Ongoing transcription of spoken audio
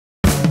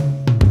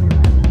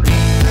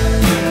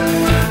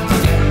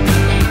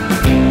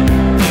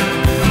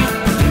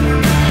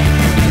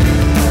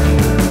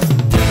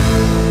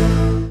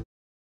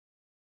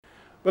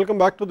Welcome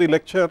back to the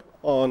lecture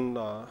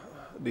on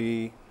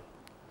the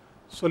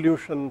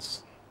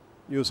solutions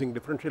using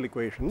differential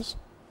equations.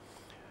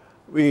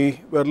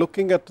 We were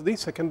looking at the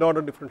second order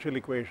differential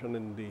equation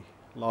in the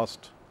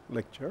last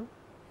lecture,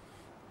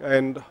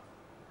 and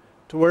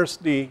towards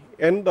the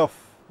end of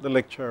the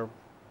lecture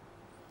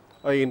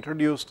I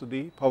introduced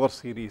the power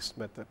series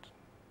method.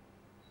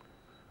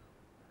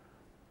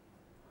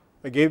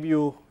 I gave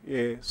you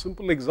a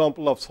simple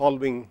example of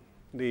solving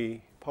the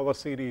power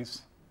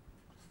series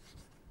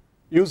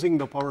using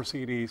the power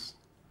series,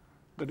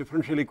 the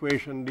differential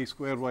equation d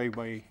square y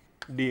by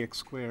dx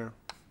square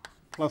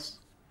plus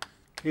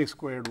k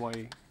squared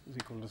y is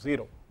equal to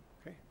 0.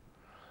 Okay.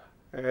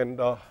 And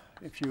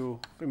if you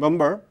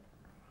remember,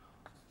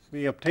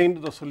 we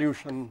obtained the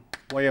solution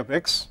y of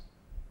x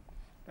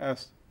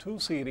as two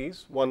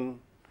series, one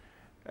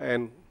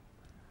an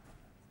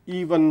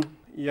even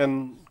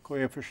n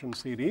coefficient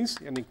series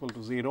n equal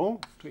to 0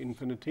 to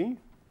infinity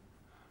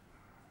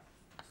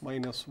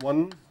minus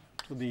 1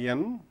 to the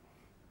n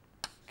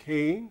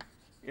k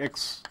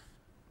x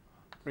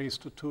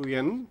raised to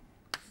 2n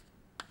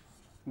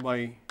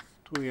by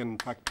 2n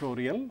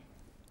factorial,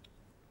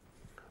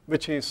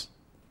 which is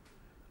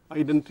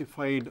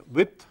identified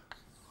with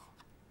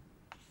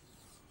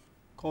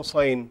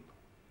cosine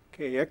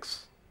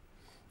kx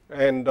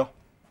and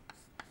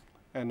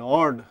an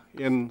odd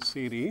n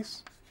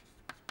series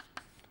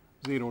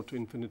 0 to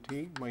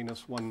infinity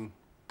minus 1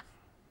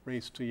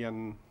 raised to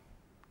n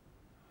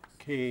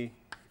k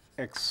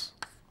x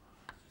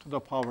to the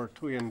power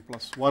 2n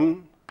plus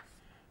 1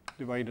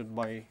 divided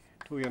by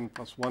 2n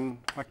plus 1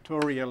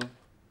 factorial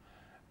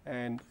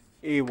and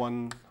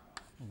a1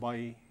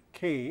 by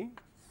k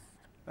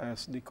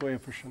as the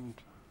coefficient,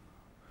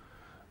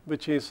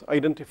 which is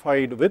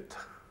identified with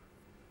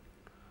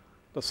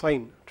the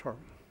sine term.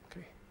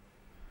 Okay.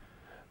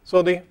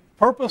 So the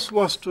purpose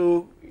was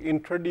to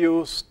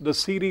introduce the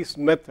series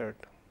method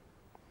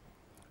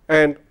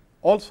and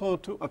also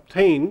to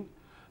obtain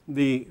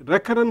the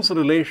recurrence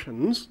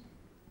relations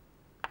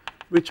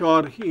which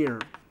are here.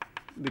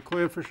 The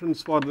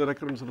coefficients for the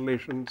recurrence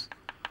relations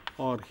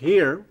are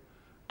here,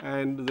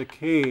 and the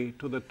k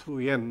to the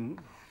 2n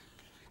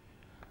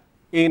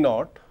a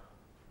naught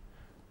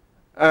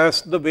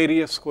as the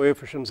various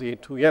coefficients a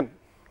to n.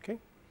 Okay.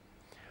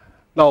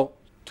 Now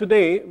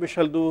today we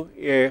shall do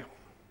a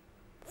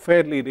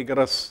fairly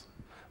rigorous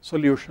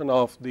solution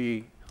of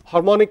the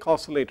harmonic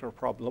oscillator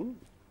problem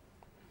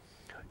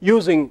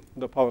using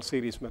the power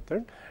series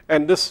method,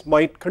 and this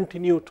might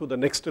continue to the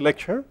next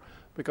lecture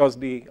because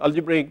the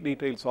algebraic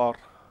details are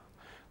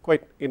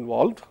quite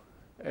involved,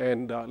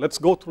 and let us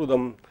go through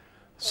them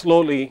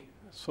slowly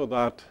so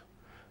that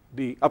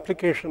the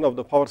application of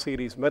the power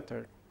series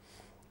method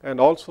and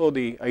also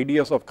the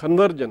ideas of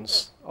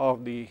convergence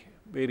of the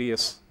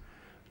various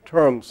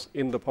terms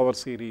in the power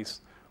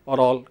series are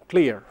all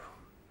clear.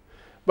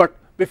 But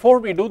before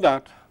we do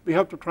that, we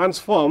have to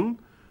transform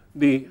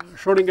the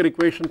Schrodinger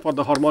equation for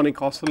the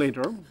harmonic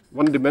oscillator,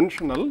 one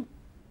dimensional,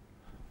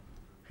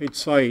 h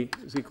psi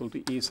is equal to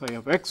E psi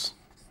of x,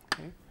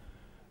 okay,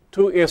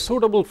 to a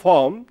suitable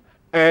form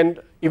and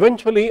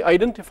eventually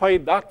identify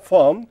that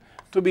form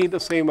to be the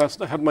same as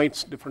the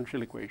Hermite's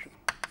differential equation.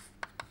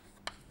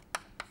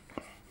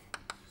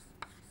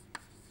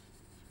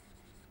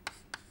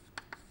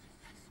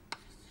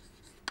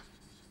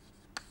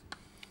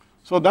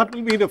 So that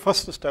will be the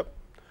first step,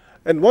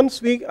 and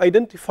once we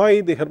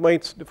identify the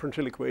Hermite's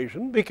differential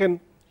equation, we can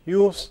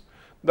use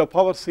the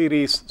power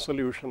series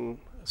solution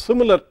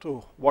similar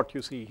to what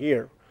you see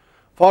here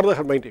for the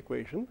Hermite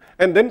equation,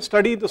 and then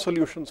study the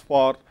solutions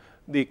for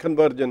the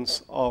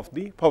convergence of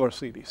the power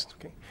series.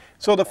 Okay.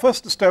 So the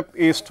first step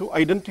is to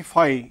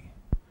identify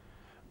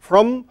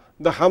from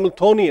the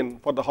Hamiltonian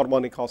for the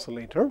harmonic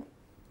oscillator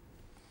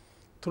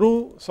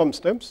through some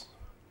steps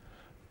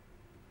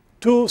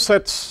two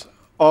sets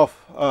of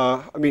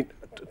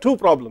two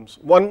problems.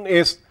 One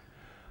is,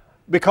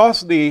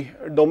 because the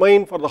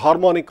domain for the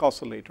harmonic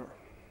oscillator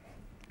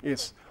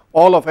is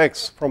all of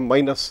x from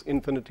minus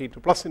infinity to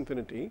plus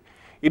infinity,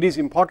 it is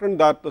important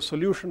that the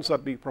solutions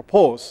that we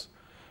propose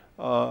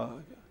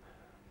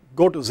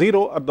go to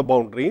 0 at the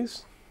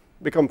boundaries,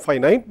 become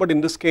finite, but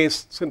in this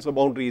case, since the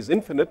boundary is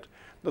infinite,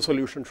 the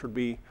solution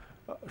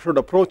should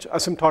approach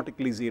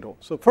asymptotically 0.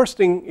 So first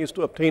thing is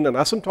to obtain an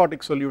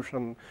asymptotic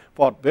solution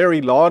for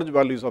very large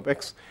values of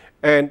x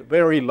and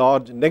very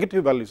large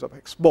negative values of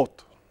x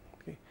both.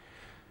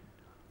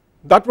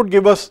 That would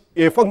give us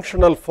a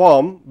functional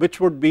form which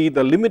would be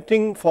the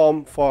limiting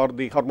form for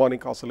the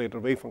harmonic oscillator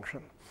wave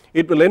function.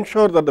 It will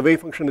ensure that the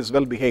wave function is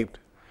well behaved,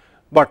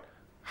 but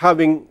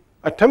having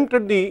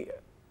attempted the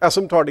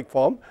asymptotic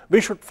form, we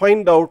should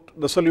find out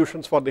the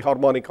solutions for the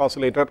harmonic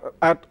oscillator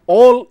at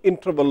all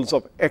intervals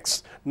of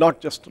x, not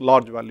just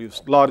large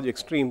values, large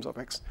extremes of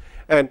x.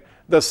 And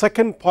the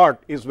second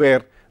part is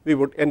where we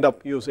would end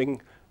up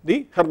using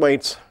the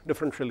Hermite's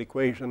differential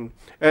equation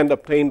and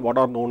obtain what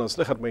are known as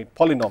the Hermite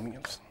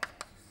polynomials.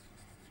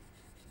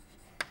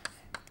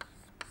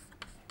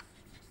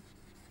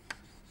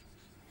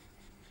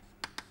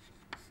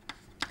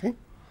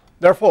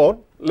 Therefore,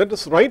 let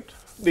us write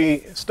the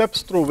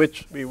steps through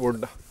which we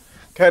would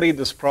carry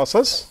this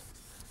process.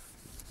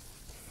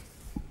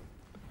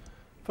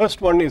 First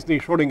one is the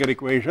Schrodinger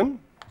equation.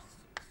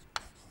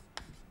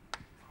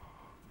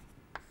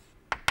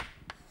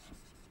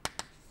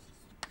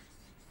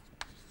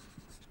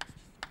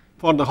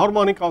 For the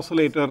harmonic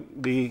oscillator,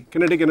 the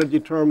kinetic energy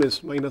term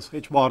is minus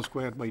h bar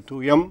squared by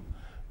 2m,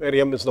 where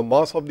m is the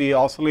mass of the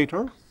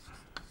oscillator,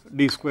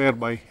 d squared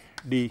by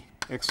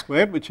dx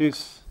squared, which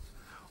is,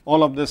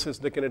 all of this is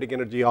the kinetic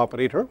energy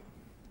operator.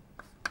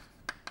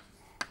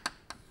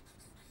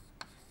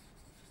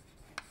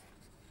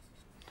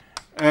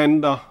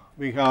 And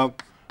we have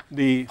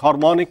the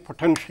harmonic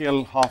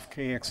potential half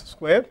kx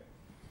squared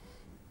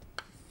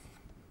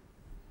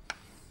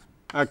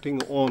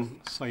acting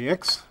on psi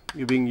x,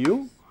 giving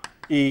you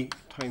E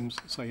times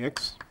psi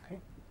x.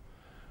 Okay.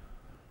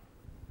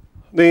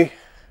 The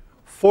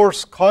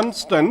force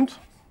constant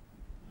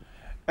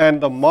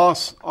and the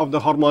mass of the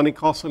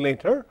harmonic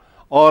oscillator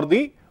are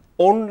the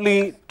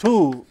only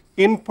two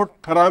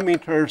input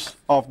parameters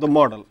of the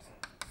model.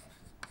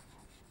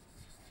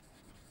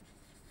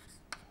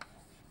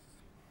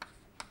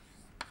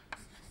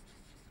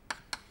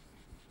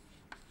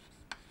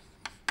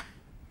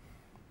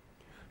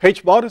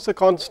 H bar is a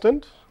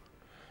constant,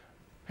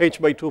 h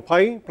by 2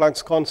 pi,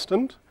 Planck's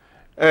constant,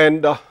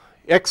 and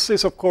x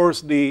is of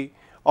course the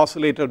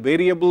oscillator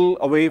variable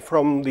away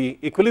from the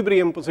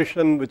equilibrium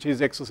position, which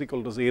is x is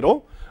equal to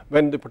 0.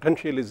 When the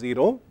potential is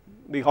 0,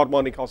 the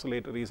harmonic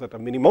oscillator is at a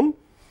minimum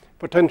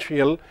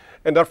potential,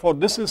 and therefore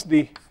this is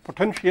the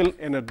potential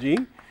energy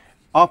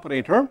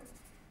operator,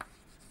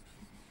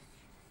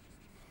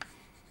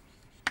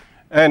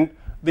 and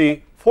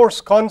the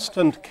force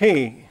constant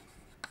k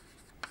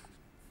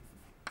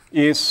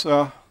is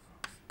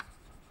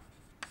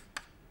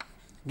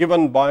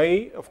given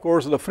by, of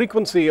course, the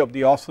frequency of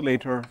the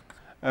oscillator,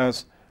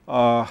 as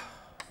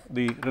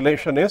the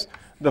relation is,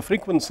 the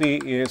frequency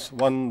is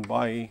 1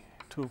 by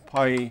 2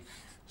 pi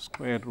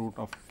square root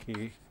of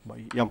k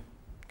by m.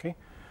 Okay.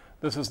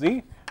 This is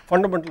the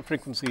fundamental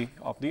frequency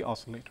of the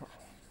oscillator.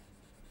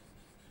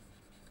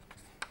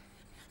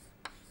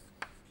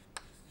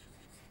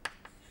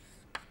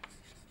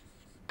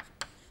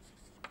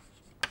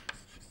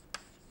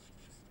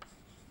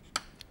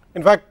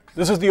 In fact,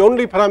 this is the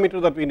only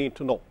parameter that we need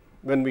to know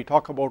when we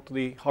talk about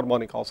the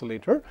harmonic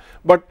oscillator,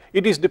 but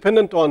it is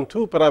dependent on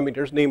two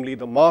parameters, namely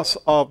the mass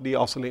of the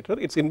oscillator.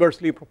 It is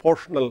inversely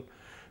proportional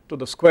to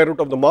the square root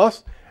of the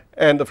mass,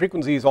 and the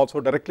frequency is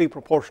also directly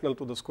proportional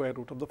to the square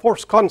root of the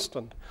force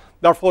constant.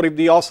 Therefore, if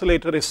the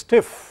oscillator is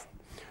stiff,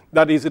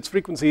 that is, its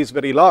frequency is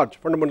very large,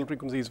 fundamental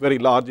frequency is very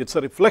large, it is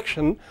a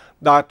reflection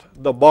that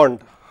the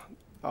bond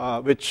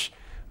which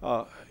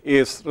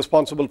is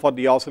responsible for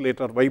the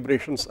oscillator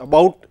vibrations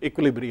about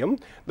equilibrium,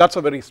 that is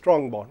a very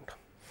strong bond.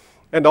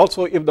 And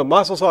also, if the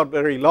masses are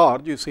very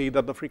large, you see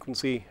that the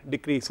frequency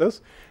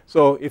decreases.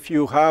 So if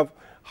you have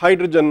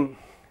hydrogen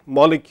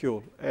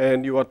molecule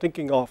and you are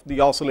thinking of the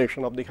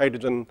oscillation of the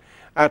hydrogen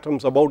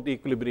atoms about the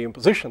equilibrium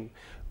position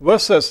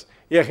versus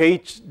a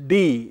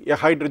HD, a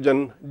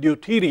hydrogen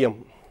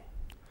deuterium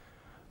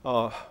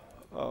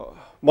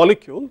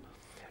molecule,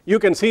 you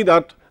can see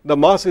that the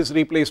mass is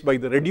replaced by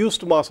the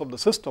reduced mass of the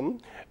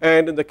system,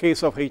 and in the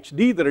case of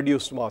HD, the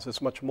reduced mass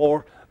is much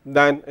more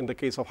than in the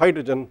case of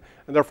hydrogen,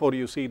 and therefore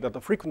you see that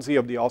the frequency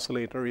of the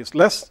oscillator is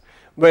less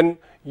when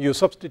you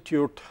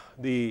substitute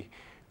the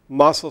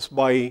masses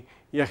by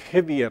a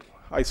heavier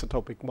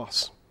isotopic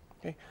mass.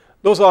 Okay.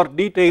 Those are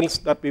details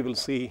that we will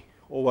see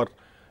over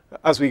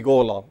as we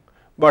go along,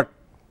 but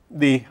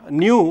the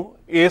new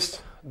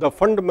is the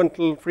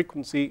fundamental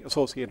frequency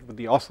associated with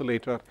the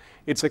oscillator.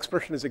 Its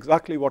expression is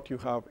exactly what you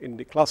have in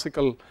the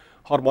classical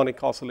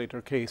harmonic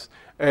oscillator case,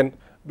 and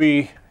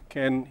we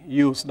can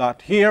use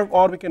that here,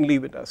 or we can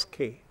leave it as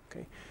k.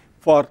 Okay.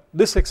 For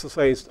this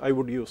exercise, I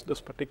would use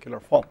this particular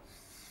form.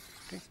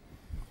 Okay.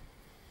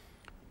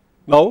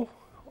 Now,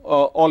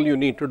 all you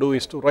need to do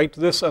is to write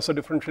this as a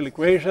differential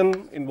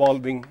equation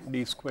involving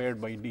d squared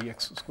by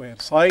dx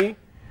squared psi,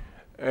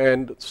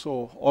 and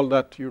so all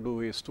that you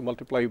do is to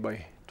multiply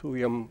by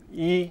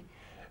 2me,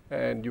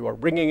 and you are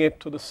bringing it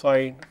to the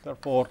side.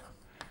 Therefore,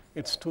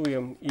 it is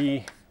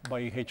 2me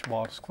by h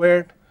bar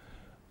squared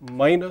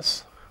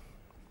minus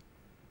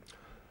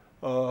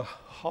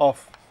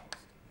half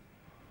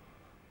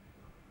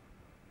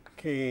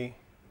k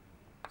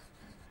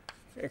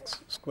x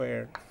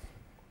squared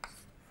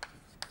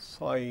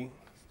psi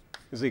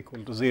is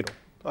equal to 0.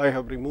 I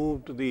have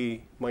removed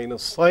the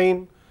minus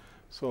sign,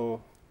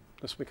 so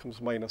this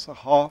becomes minus a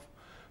half.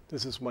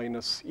 This is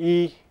minus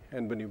e,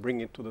 and when you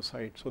bring it to the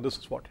side, so this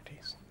is what it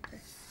is. Okay.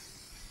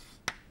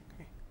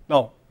 Okay.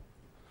 Now,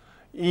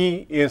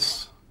 E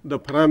is the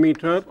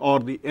parameter or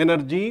the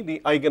energy,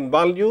 the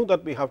eigenvalue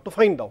that we have to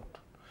find out.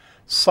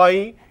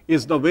 Psi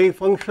is the wave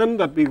function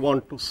that we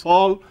want to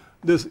solve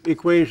this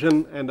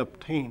equation and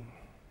obtain.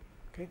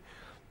 Okay.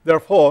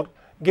 Therefore,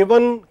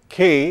 given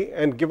k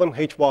and given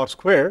h bar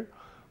squared,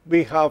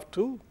 we have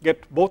to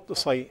get both the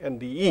psi and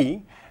the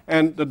E,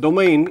 and the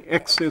domain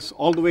x is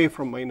all the way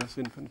from minus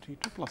infinity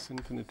to plus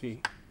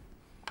infinity.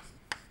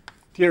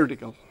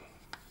 Theoretical.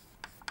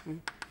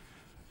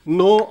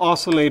 No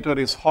oscillator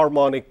is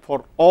harmonic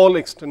for all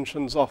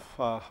extensions of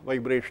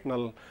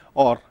vibrational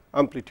or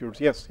amplitudes.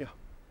 Yes, yeah.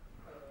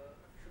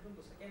 Shouldn't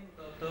the second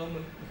term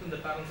within the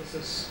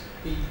parenthesis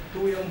be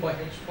 2m by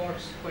h bar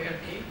square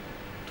k?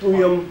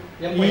 2m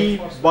e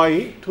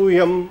by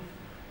 2m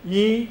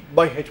e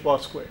by h bar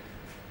squared.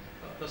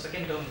 The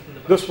second term within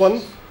the This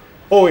one,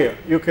 oh yeah,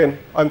 you can,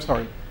 I'm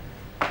sorry.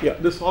 Yeah,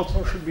 this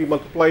also should be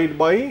multiplied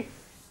by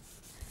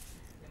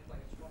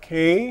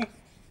k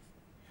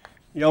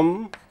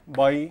m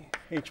by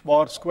h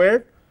bar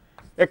squared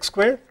x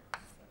squared.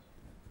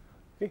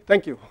 Okay,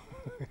 thank you.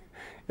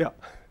 Yeah,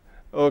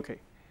 okay.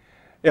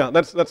 Yeah,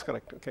 that's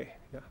correct. Okay,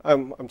 yeah,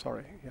 I'm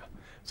sorry. Yeah,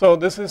 so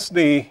this is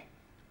the,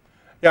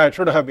 yeah, it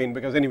should have been,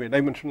 because anyway,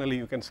 dimensionally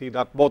you can see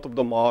that both of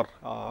them are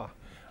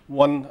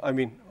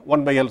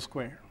 1 by L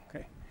squared.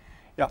 Okay,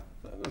 yeah,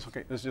 that's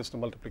okay. It's just a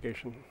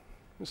multiplication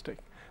mistake.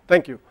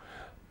 Thank you.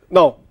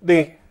 Now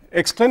the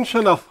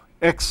extension of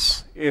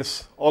x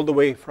is all the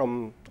way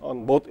from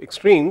on both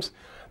extremes.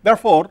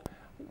 Therefore,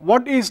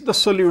 what is the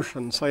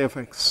solution psi of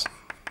x?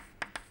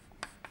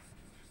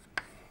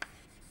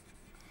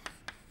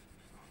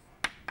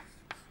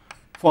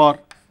 For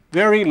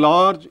very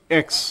large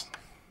x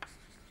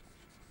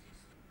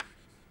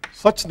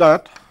such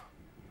that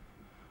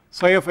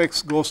psi of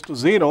x goes to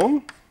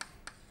 0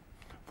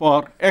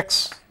 for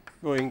x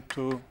going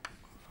to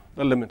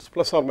the limits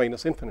plus or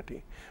minus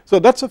infinity. So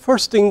that's the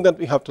first thing that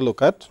we have to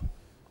look at.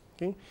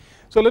 Okay.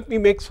 So let me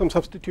make some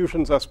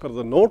substitutions as per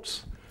the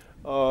notes.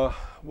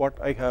 What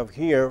I have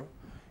here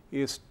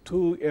is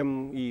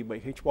 2me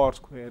by h bar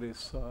square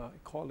is I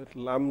call it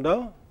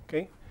lambda.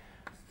 Okay.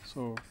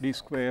 So d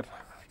square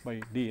by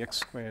dx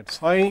squared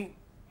psi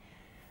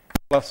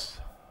plus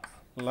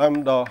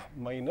lambda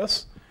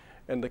minus,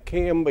 and the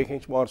km by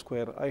h bar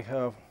square I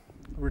have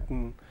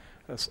written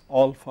as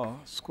alpha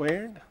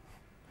squared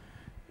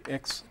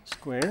x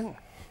squared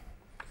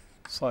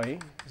psi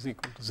is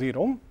equal to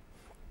 0.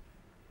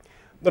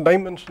 The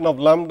dimension of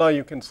lambda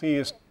you can see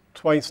is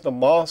twice the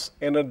mass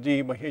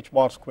energy by h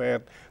bar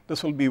square.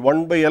 This will be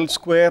 1 by L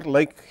square,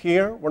 like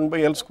here 1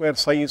 by L square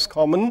psi is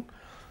common.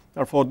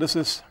 Therefore, this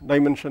is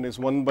dimension is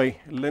 1 by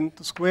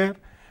length square,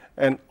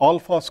 and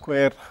alpha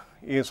square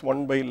is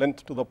 1 by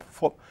length to the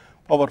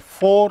power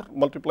 4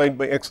 multiplied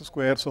by x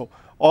square. So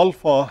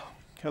alpha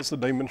has the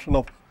dimension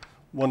of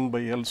 1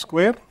 by L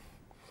square,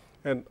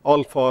 and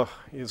alpha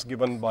is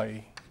given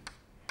by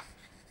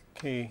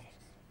k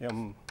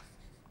m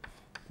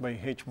by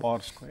h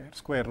bar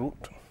square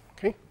root.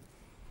 Okay.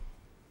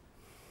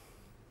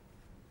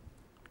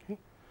 Okay.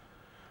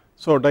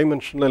 So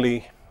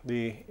dimensionally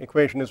the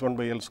equation is 1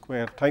 by L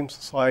square times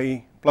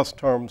psi plus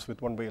terms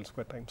with 1 by L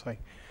square times psi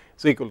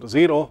is equal to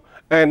 0,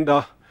 and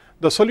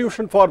the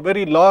solution for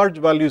very large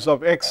values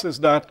of x is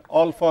that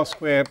alpha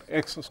square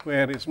x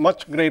square is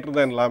much greater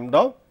than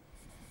lambda.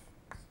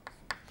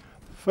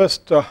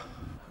 First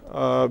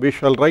we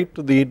shall write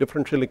the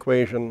differential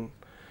equation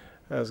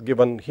as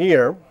given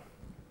here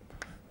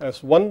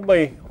as 1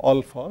 by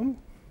alpha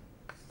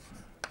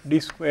d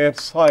square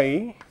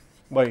psi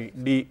by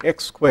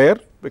dx square,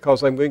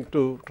 because I am going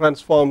to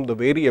transform the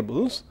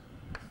variables,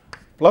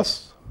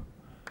 plus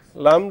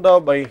lambda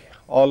by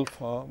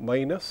alpha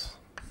minus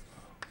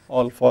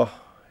alpha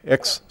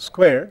x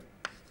squared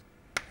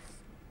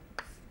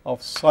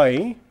of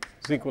psi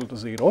is equal to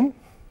 0.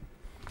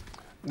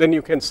 Then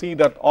you can see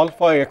that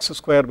alpha x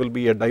square will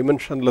be a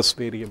dimensionless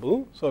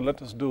variable. So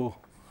let us do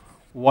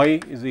y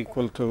is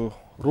equal to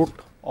root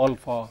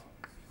alpha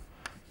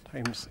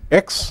times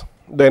x.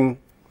 Then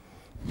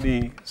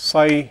the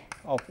psi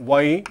of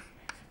y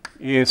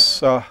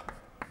is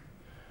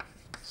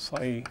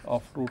psi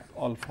of root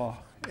alpha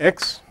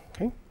x.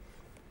 Okay.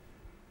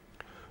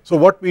 So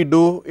what we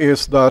do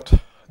is that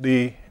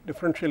the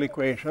differential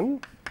equation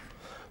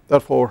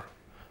therefore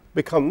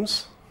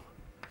becomes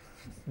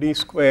d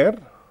square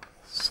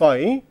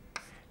psi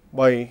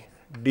by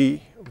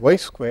dy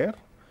square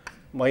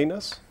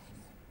minus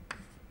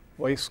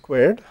y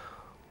squared,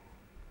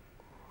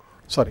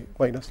 sorry,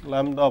 minus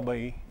lambda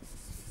by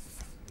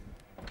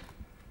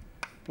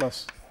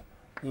plus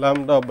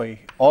lambda by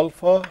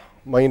alpha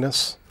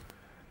minus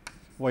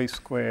y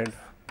squared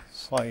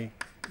psi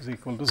is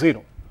equal to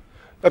 0.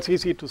 That is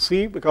easy to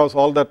see, because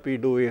all that we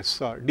do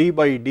is d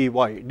by dy,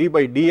 d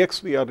by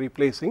dx we are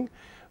replacing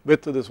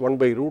with this 1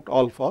 by root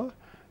alpha,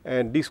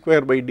 and d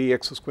square by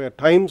dx square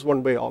times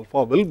 1 by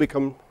alpha will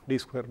become d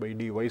square by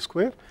dy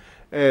square,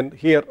 and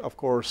here of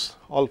course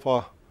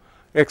alpha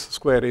x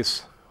square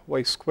is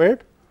y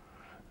squared.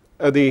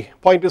 The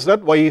point is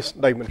that y is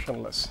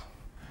dimensionless.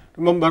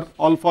 Remember,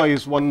 alpha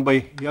is 1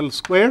 by L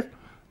squared,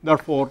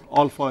 therefore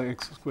alpha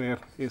x square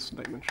is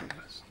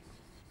dimensionless.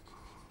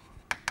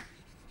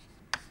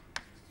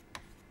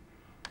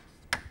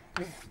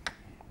 Okay.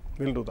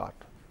 We will do that.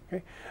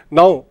 Okay.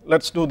 Now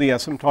let us do the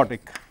asymptotic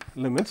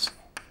limits.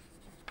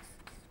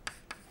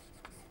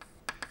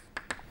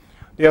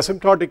 The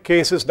asymptotic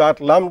case is that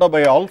lambda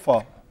by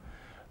alpha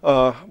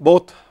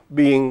both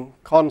being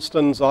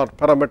constants or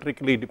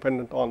parametrically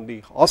dependent on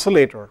the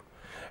oscillator,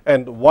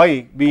 and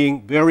y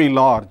being very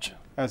large,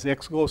 as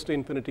x goes to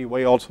infinity,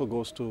 y also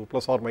goes to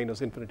plus or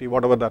minus infinity,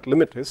 whatever that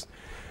limit is.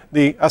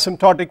 The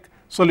asymptotic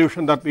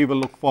solution that we will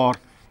look for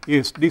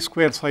is d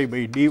square psi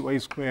by dy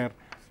square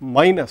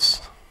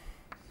minus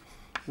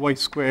y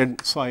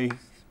squared psi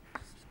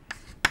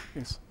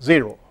is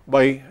 0,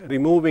 by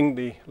removing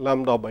the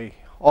lambda by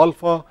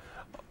alpha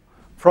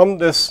from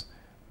this,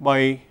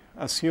 by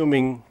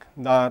assuming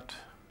that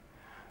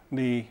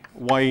the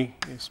y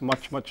is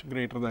much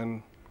greater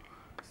than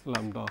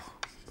lambda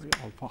by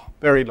alpha,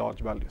 very large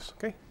values.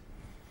 Okay.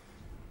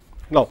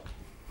 Now,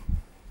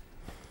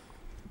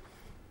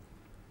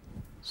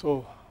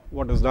 so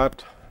what does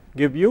that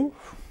give you?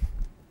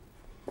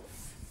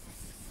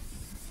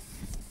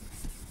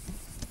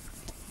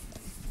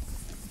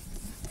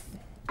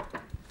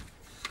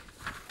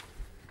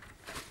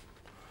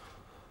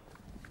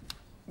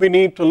 We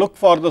need to look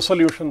for the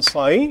solution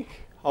psi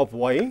of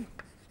y,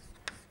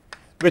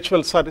 which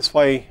will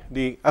satisfy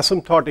the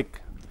asymptotic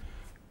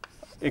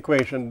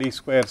equation d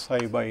square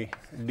psi by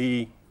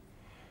d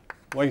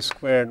y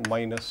squared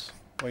minus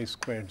y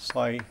squared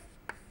psi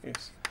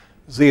is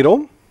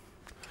 0.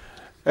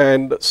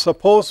 And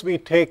suppose we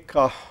take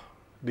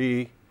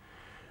the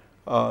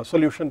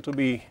solution to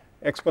be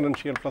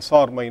exponential plus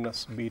or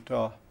minus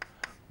beta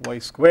y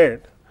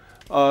squared.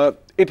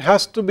 It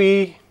has to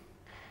be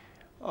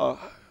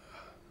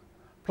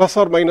plus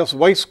or minus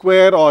y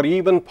square or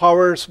even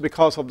powers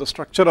because of the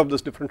structure of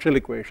this differential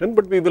equation,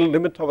 but we will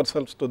limit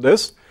ourselves to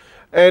this.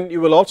 And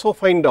you will also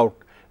find out,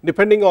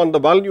 depending on the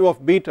value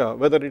of beta,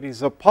 whether it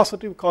is a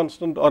positive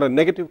constant or a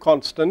negative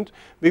constant,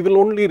 we will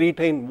only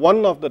retain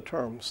one of the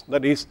terms.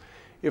 That is,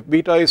 if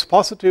beta is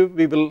positive,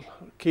 we will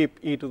keep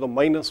e to the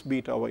minus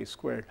beta y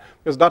squared,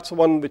 because that is the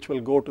one which will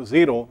go to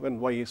 0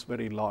 when y is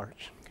very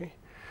large. Okay.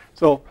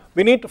 So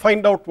we need to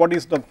find out what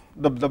is the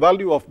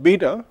value of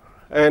beta,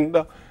 and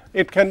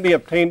it can be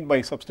obtained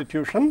by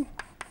substitution,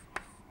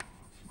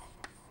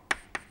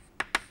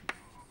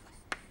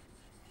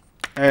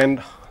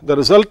 and the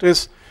result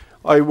is,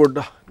 I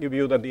would give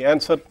you that the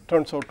answer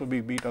turns out to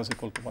be beta is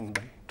equal to 1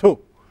 by 2,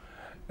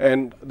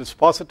 and this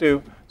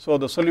positive. So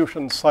the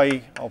solution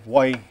psi of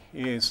y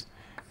is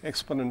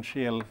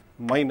exponential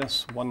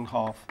minus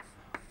 1/2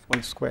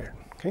 y squared.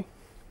 Okay.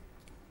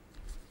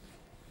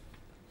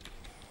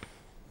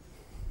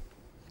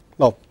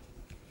 Now,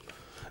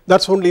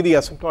 that is only the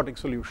asymptotic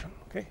solution.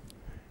 Okay.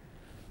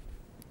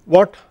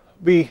 What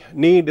we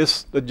need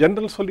is the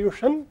general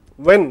solution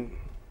when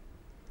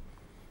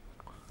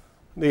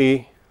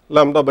the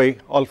lambda by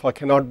alpha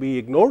cannot be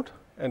ignored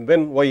and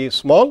when y is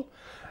small,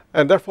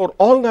 and therefore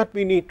all that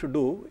we need to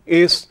do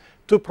is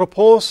to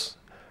propose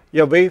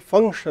a wave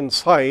function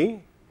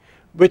psi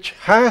which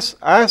has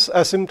as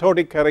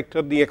asymptotic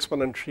character the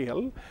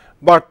exponential,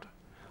 but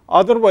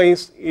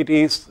otherwise it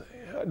is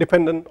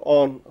dependent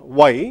on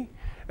y,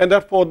 and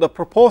therefore the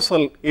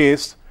proposal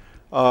is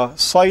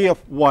psi of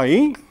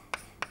y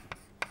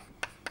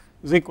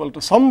is equal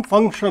to some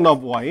function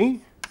of y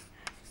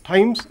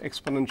times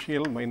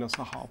exponential minus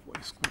 1/2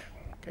 y squared.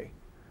 Okay.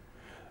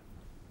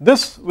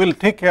 This will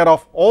take care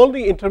of all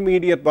the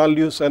intermediate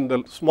values and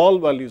the small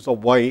values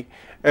of y,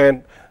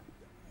 and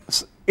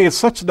is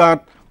such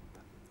that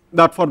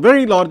for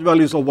very large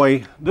values of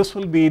y, this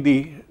will be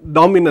the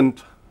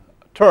dominant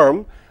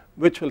term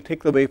which will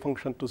take the wave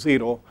function to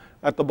 0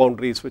 at the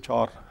boundaries which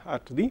are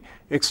at the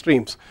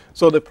extremes.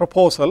 So the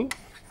proposal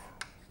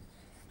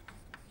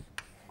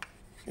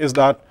is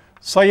that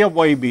psi of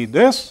y be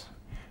this,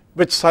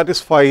 which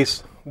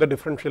satisfies the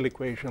differential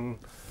equation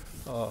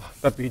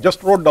that we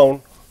just wrote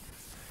down,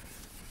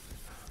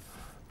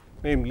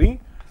 namely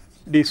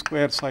d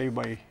square psi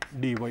by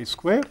dy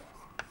square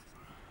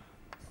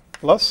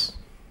plus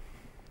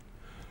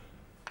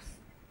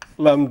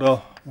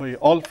lambda by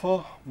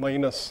alpha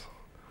minus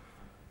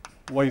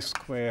y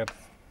square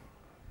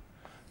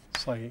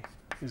psi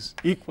is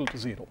equal to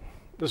 0.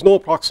 There is no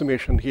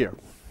approximation here.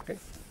 Okay.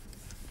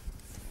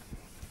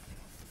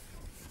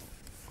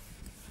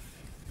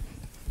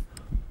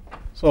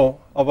 So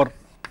our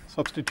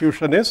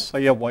substitution is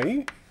psi of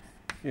y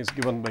is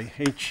given by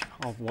h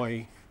of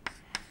y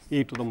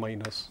e to the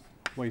minus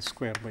y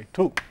square by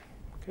 2.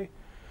 Okay.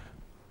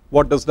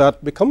 What does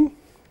that become?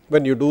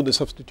 When you do the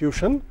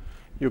substitution,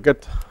 you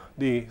get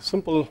the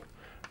simple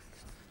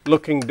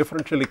looking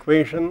differential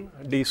equation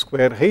d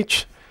square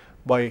h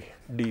by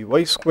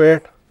dy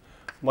squared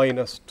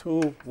minus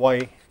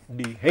 2y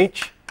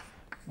dh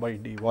by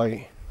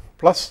dy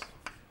plus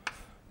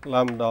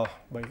lambda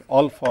by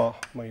alpha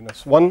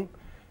minus 1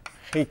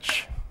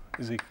 h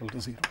is equal to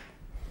 0.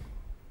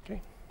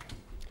 Okay.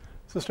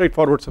 It's a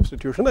straightforward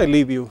substitution. I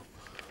leave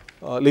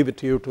it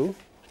to you to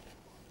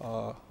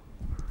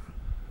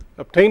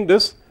obtain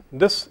this.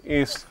 This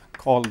is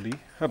called the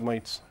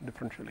Hermite's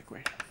differential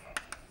equation.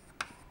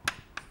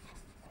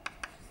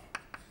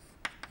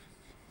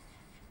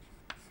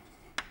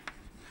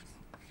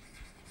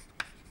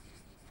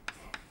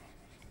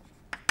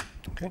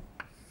 Okay.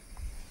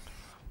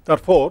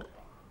 Therefore,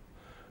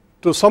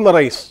 to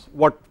summarize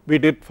what we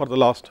did for the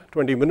last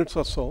 20 minutes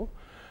or so,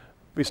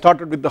 we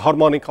started with the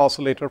harmonic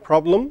oscillator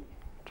problem,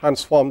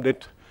 transformed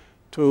it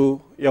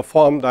to a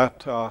form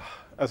that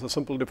as a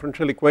simple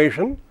differential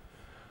equation,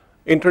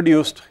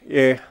 introduced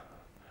a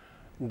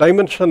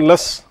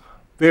dimensionless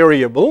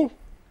variable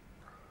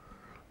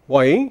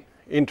y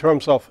in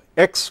terms of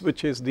x,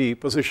 which is the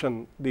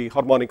position, the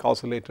harmonic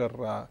oscillator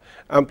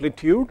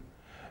amplitude,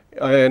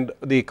 and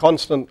the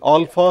constant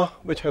alpha,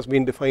 which has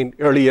been defined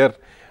earlier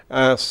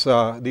as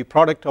the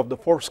product of the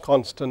force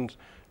constant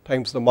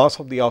times the mass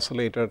of the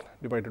oscillator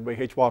divided by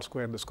h bar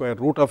square, the square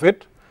root of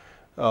it.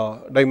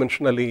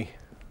 Dimensionally,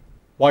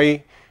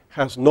 y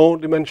has no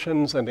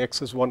dimensions and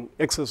x is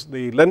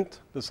the length.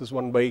 This is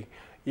 1 by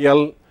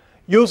L.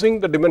 Using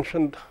the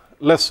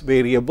dimensionless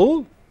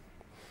variable,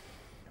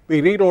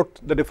 we rewrote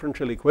the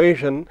differential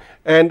equation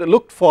and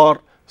looked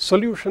for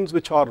solutions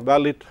which are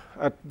valid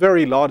at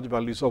very large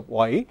values of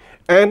y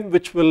and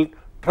which will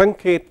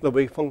truncate the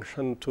wave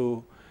function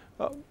to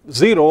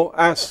 0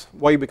 as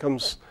y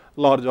becomes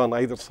large on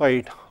either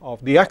side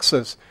of the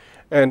axis,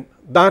 and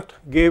that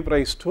gave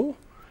rise to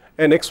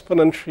an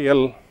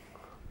exponential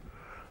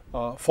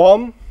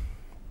form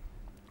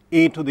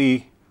e to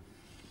the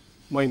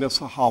minus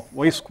half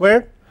y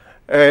squared.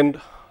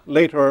 And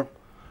later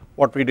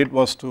what we did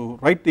was to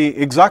write the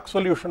exact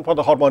solution for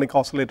the harmonic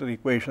oscillator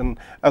equation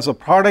as a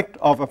product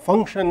of a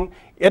function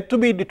yet to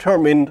be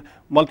determined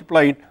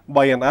multiplied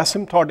by an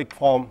asymptotic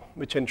form,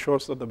 which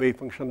ensures that the wave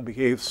function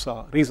behaves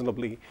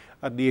reasonably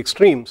at the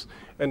extremes.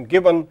 And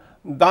given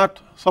that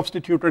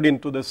substituted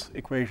into this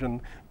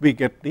equation, we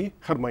get the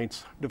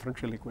Hermite's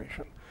differential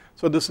equation.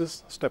 So this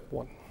is step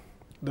 1.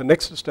 The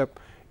next step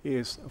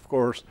is, of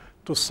course,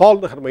 to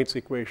solve the Hermite's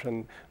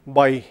equation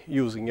by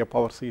using a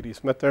power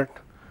series method.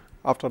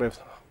 After a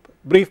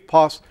brief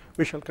pause,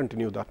 we shall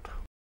continue that.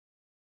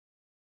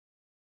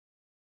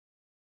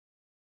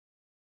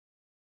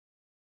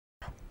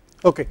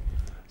 Okay,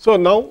 so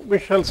now we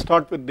shall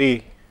start with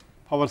the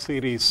power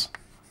series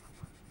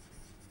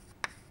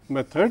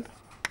method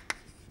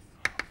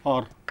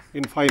or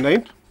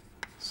infinite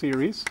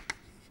series.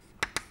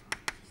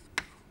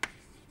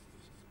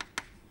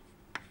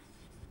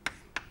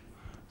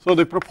 So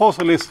the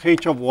proposal is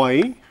h of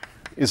y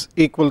is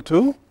equal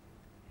to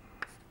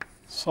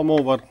sum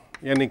over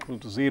n equal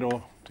to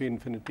 0 to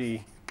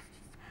infinity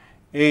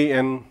a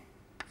n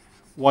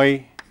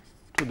y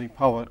to the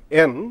power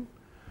n,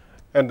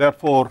 and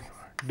therefore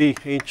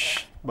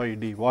dh by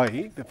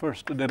dy, the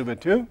first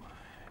derivative,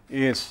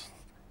 is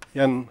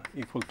n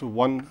equal to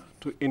 1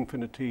 to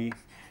infinity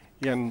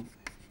n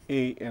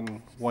a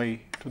n y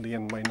to the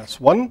n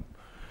minus 1,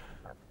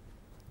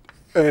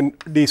 and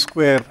d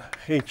square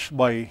h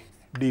by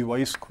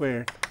dy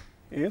squared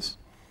is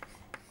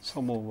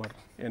sum over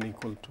n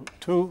equal to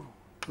 2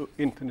 to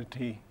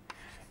infinity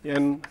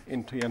n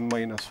into n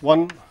minus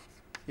 1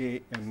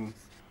 a n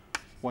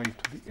y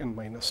to the n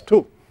minus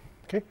 2.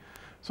 Okay.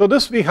 So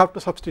this we have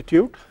to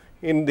substitute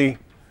in the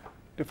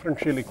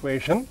differential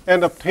equation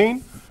and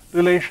obtain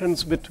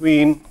relations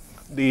between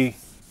the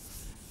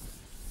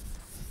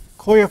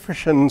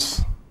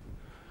coefficients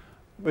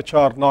which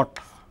are not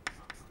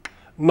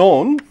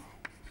known,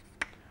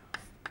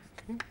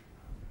 okay,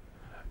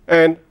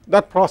 and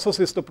that process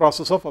is the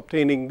process of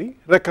obtaining the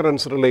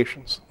recurrence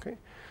relations. Okay.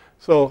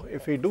 So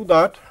if we do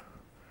that,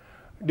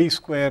 d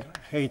square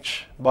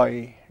h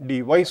by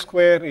dy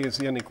square is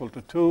n equal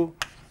to 2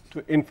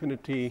 to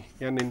infinity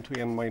n into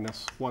n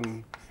minus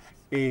 1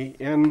 a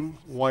n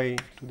y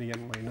to the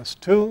n minus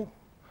 2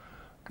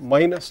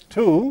 minus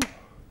 2.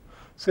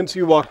 Since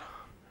you are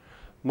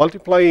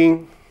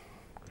multiplying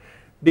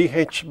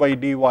dh by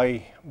dy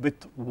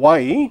with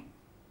y,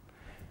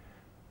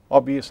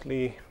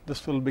 obviously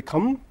this will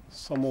become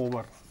sum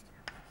over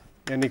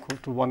n equal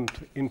to 1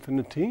 to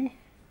infinity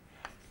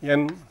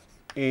n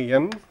a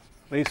n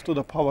raised to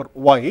the power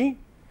y,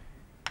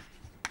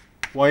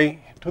 y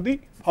to the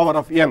power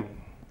of n.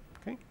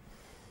 Okay.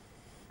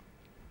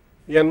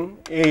 N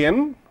a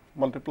n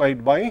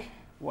multiplied by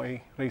y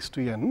raised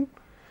to n,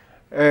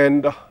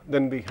 and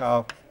then we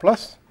have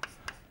plus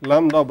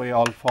lambda by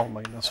alpha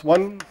minus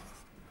 1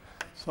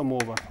 sum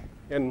over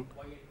n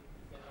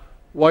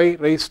y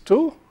raised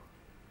to,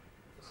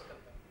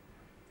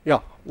 yeah,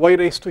 y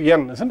raised to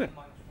n, isn't it?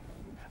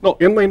 No,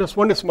 n minus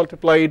 1 is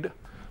multiplied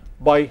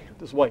by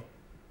this y.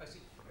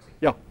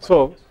 Yeah,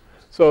 so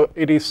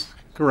it is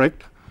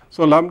correct.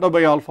 So lambda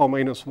by alpha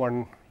minus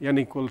 1 n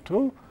equal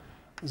to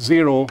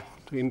 0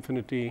 to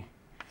infinity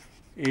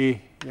a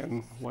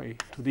n y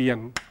to the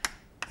n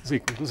is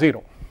equal to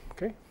 0.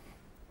 Okay.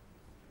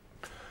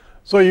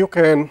 So you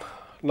can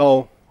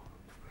now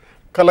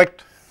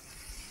collect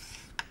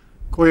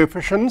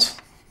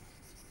coefficients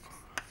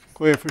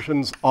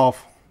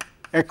of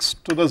x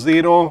to the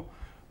 0,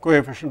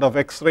 coefficient of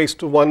x raised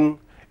to 1,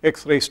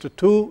 x raised to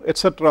 2,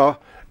 etc.,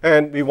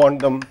 and we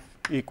want them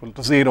equal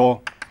to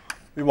 0,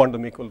 we want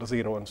them equal to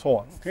 0, and so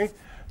on. Okay.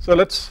 So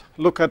let's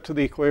look at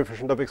the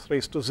coefficient of x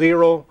raised to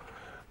 0.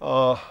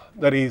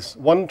 There is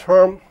one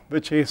term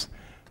which is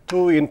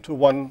 2 into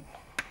 1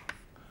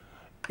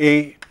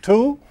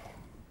 a2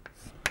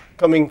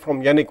 coming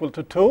from n equal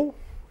to 2,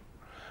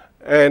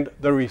 and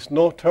there is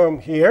no term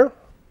here.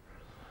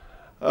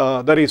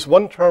 There is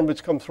one term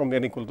which comes from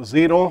n equal to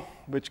 0,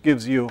 which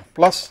gives you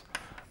plus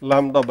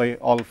lambda by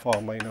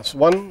alpha minus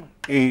 1,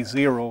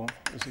 A0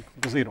 is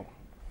equal to 0.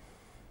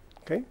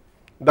 Okay,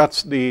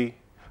 that's the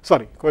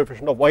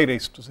coefficient of y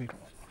raised to 0,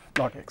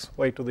 not x,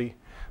 y to the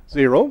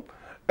 0.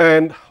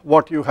 And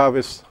what you have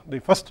is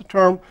the first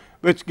term,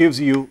 which gives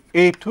you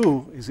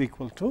A2 is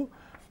equal to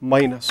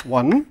minus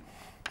 1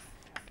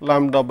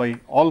 lambda by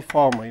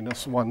alpha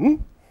minus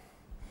 1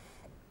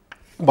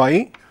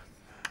 by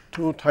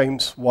 2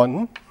 times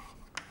 1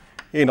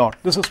 A naught.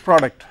 This is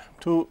product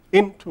 2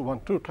 into 1,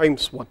 2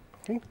 times 1.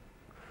 Okay.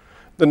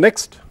 The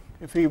next,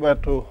 if we were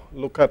to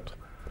look at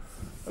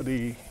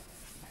the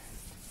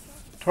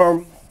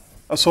term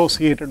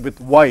associated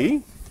with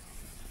y,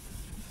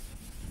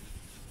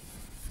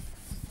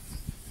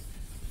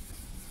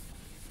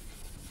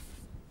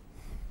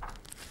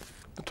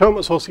 the term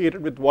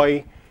associated with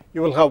y,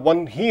 you will have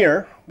one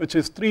here, which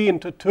is 3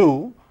 into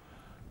 2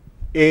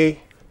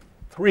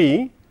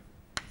 A3.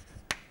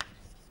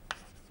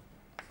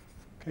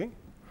 Okay.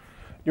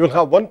 You will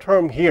have one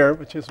term here,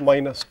 which is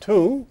minus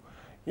 2,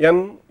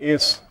 n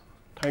is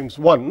times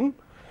 1,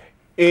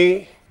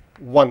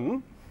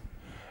 A1,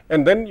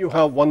 and then you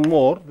have one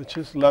more, which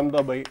is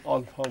lambda by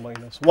alpha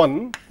minus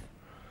 1,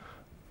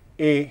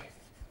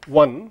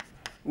 A1,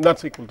 and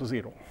that's equal to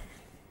 0.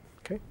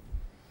 Okay.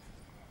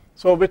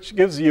 So which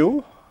gives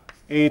you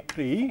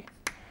A3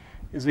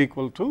 is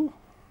equal to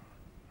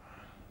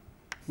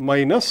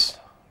minus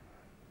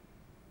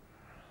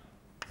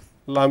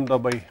lambda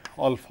by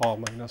alpha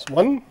minus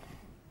 1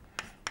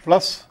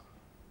 plus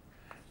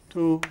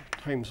 2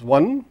 times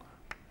 1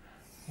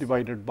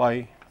 divided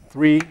by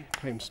 3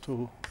 times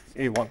 2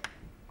 A1.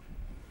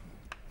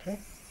 Okay.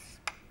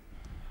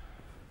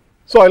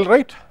 So I'll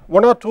write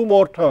one or two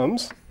more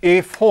terms.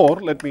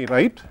 A4, let me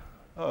write,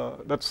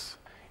 that's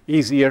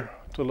easier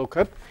to look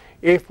at.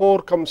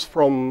 A4 comes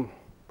from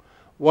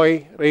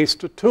y raised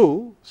to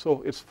 2,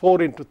 so it's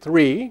 4 into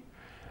 3,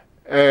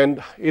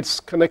 and it's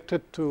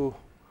connected to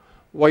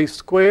y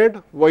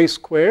squared,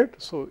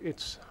 so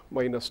it's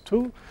minus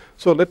 2.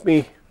 So let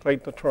me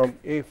write the term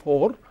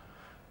A4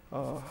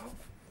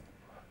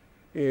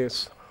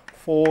 is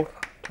 4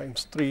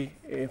 times 3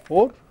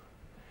 A4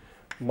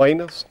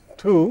 minus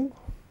 2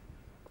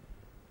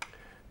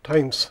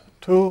 times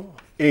 2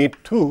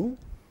 A2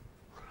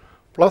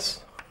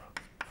 plus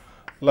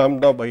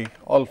lambda by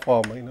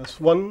alpha minus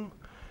 1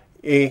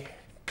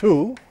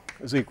 A2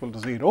 is equal to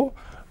 0,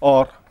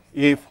 or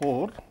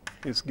A4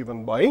 is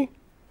given by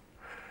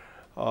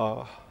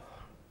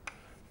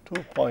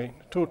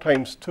 2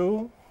 times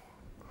 2,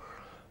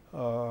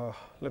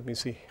 let me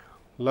see,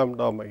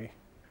 lambda by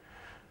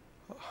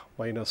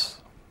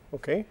minus,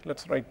 okay,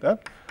 let's write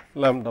that,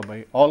 lambda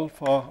by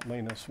alpha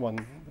minus 1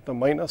 with the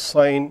minus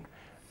sign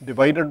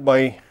divided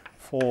by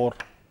 4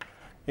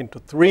 into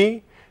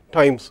 3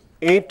 times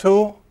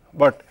A2,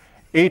 but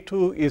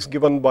A2 is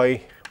given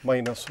by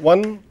minus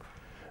 1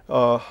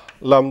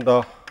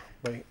 lambda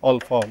by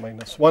alpha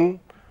minus 1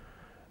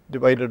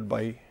 divided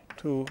by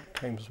 2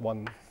 times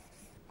 1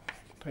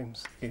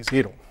 times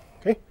A0.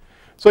 Okay.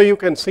 So you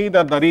can see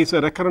that there is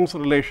a recurrence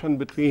relation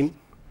between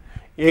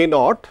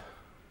A0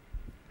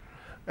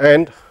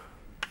 and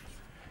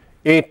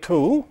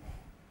A2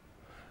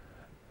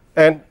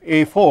 and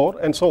A4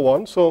 and so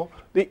on. So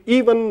the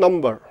even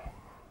number,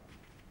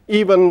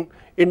 even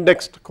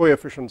indexed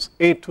coefficients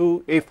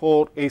A2,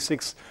 A4,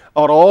 A6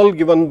 are all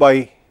given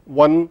by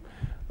one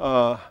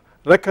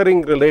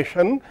recurring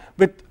relation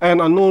with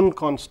an unknown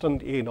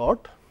constant A0.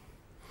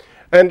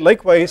 And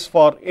likewise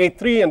for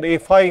A3 and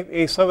A5,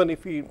 A7,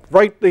 if we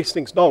write these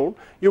things down,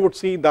 you would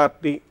see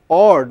that the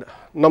odd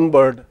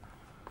numbered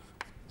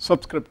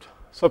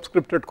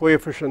subscripted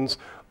coefficients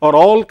are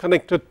all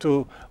connected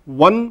to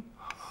one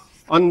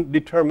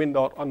undetermined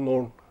or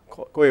unknown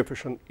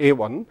coefficient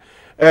A1.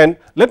 And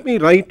let me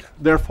write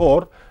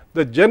therefore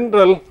the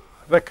general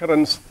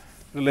recurrence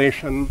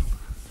relation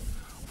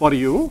for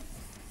you.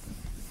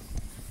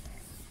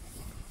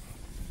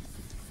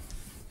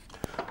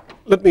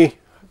 Let me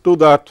do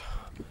that.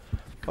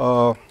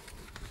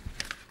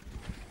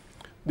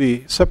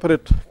 The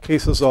separate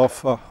cases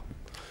of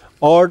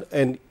odd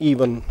and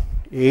even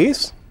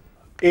A's.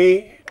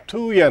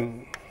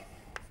 A2n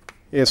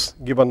is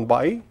given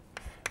by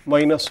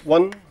minus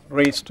 1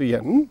 raised to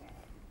n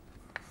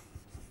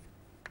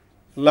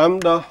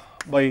lambda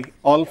by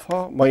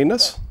alpha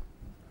minus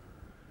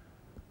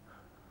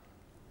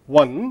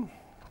 1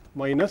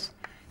 minus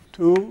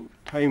 2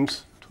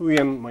 times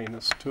 2n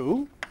minus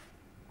 2.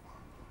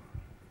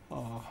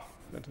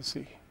 Let us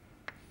see.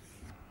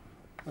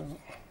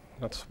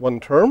 That's one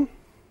term,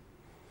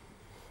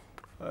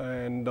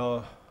 and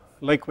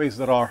likewise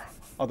there are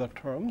other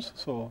terms.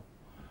 So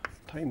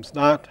times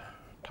that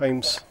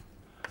times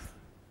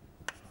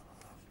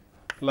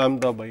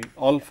lambda by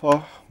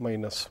alpha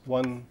minus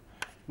 1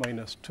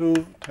 minus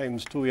 2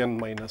 times 2n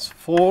minus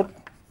 4,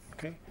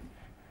 okay,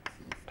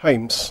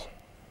 times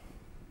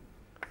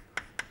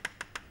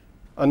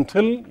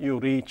until you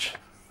reach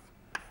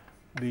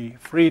the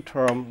free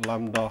term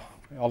lambda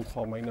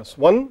alpha minus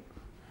 1,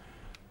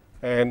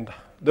 and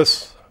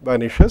this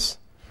vanishes.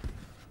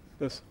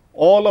 This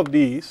all of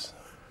these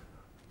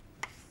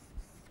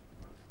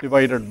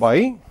divided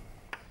by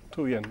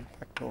 2n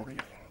factorial.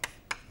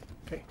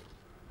 Okay.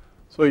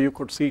 So, you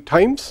could see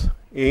times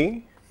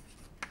a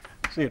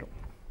 0.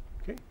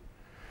 Okay.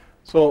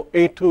 So,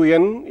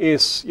 a2n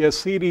is a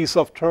series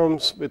of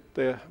terms with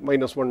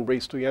minus 1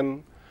 raised to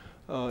n.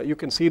 You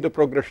can see the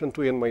progression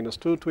to n minus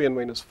 2, to n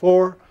minus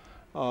 4,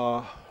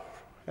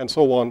 and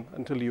so on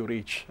until you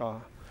reach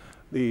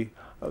the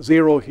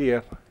 0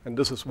 here, and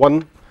this is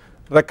one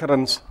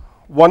recurrence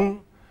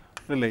 1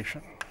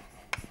 relation.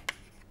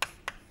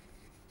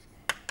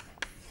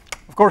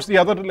 Of course, the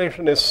other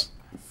relation is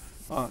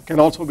can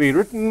also be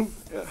written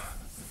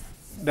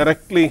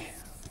directly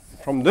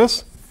from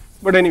this,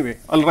 but anyway,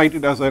 I will write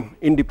it as an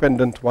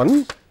independent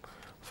one.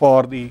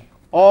 For the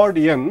odd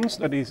n's,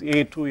 that is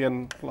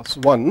a2n plus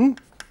 1,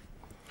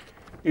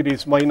 it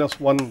is minus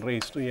 1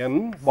 raised to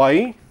n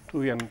by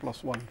 2n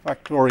plus 1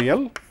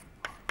 factorial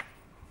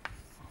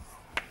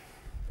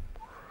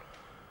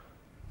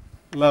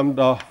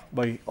lambda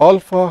by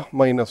alpha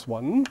minus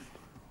 1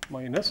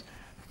 minus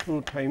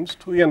 2 times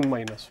 2n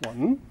minus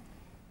 1,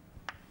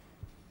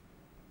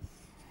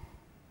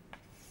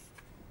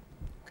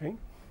 okay,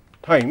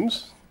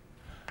 times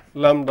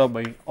lambda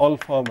by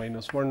alpha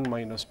minus 1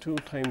 minus 2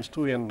 times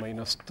 2n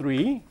minus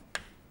 3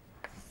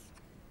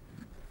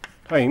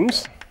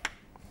 times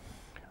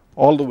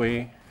all the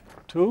way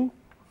to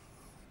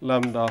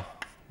lambda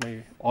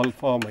by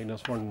alpha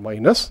minus 1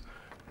 minus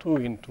 2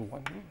 into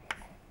 1.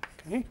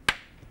 Okay.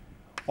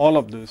 All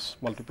of this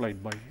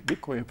multiplied by the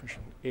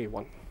coefficient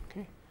a1.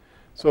 Okay.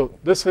 So,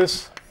 this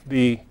is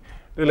the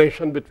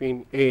relation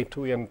between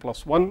a2n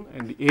plus 1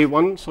 and the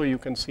a1. So, you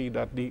can see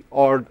that the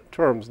odd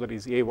terms, that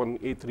is a1,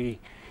 a3,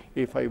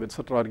 a5,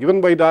 etc., are given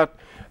by that,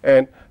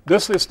 and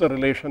this is the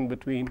relation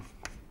between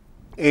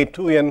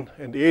a2n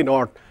and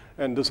a0,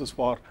 and this is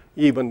for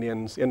even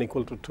n's, n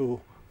equal to 2,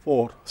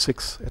 4,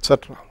 6,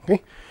 etc.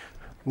 Okay.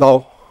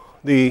 Now,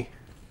 the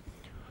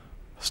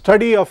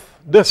study of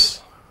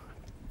this,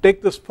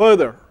 take this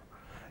further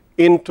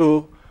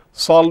into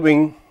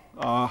solving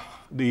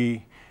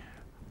the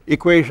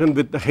equation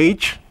with the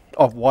h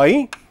of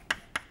y,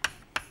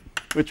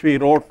 which we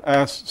wrote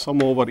as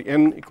sum over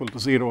n equal to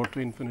 0 to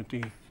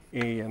infinity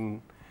a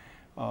n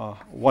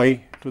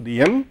y to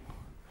the n.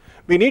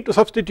 We need to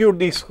substitute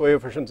these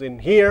coefficients in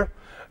here,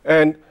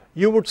 and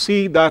you would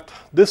see that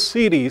this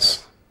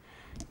series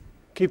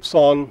keeps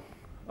on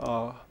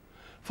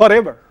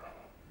forever.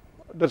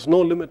 There is no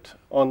limit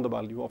on the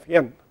value of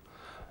n.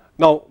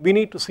 Now, we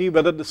need to see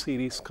whether the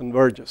series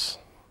converges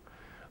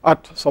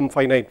at some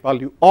finite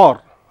value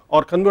or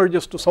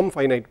converges to some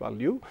finite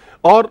value,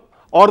 or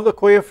the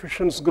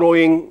coefficients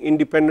growing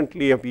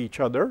independently of each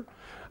other.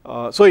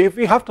 So, if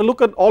we have to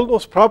look at all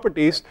those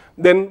properties,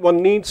 then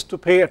one needs to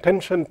pay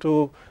attention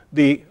to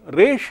the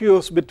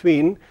ratios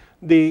between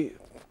the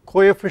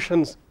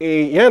coefficients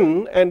a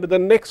n and the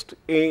next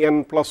a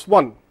n plus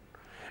 1,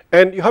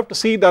 and you have to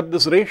see that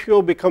this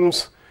ratio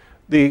becomes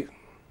the,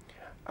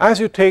 as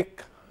you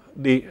take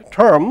the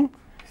term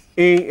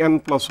a n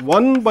plus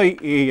 1 by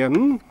a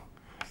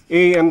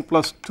n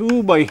plus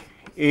 2 by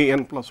a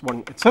n plus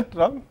 1,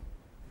 etc.,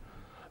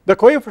 the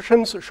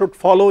coefficients should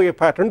follow a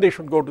pattern. They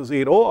should go to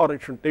 0, or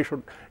they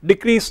should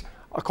decrease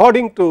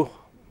according to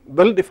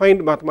well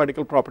defined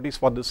mathematical properties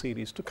for the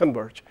series to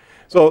converge.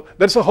 So,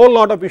 there is a whole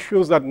lot of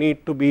issues that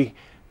need to be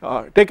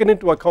taken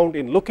into account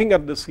in looking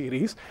at the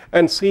series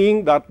and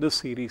seeing that this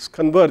series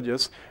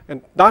converges,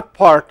 and that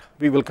part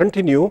we will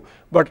continue,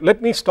 but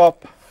let me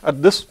stop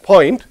at this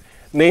point,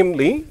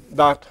 namely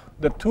that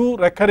the two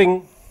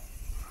recurring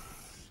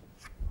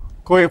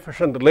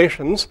coefficient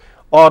relations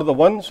are the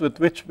ones with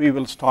which we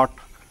will start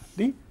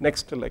the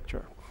next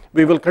lecture.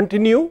 We will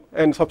continue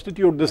and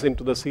substitute this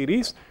into the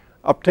series,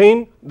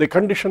 obtain the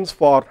conditions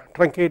for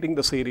truncating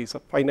the series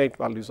of finite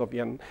values of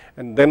n,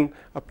 and then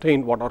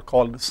obtain what are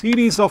called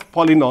series of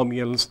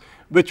polynomials,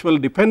 which will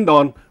depend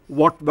on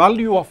what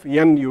value of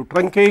n you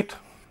truncate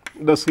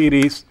the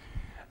series,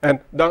 and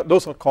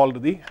those are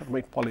called the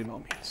Hermite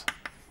polynomials.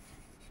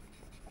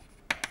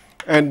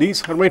 And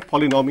these Hermite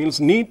polynomials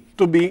need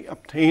to be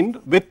obtained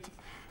with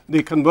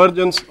the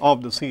convergence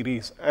of the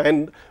series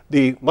and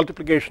the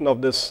multiplication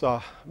of this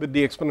with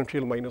the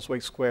exponential minus y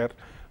square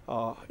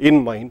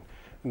in mind,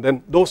 and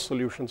then those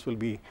solutions will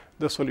be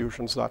the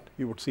solutions that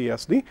you would see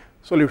as the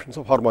solutions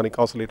of harmonic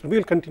oscillator. We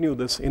will continue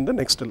this in the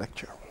next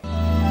lecture.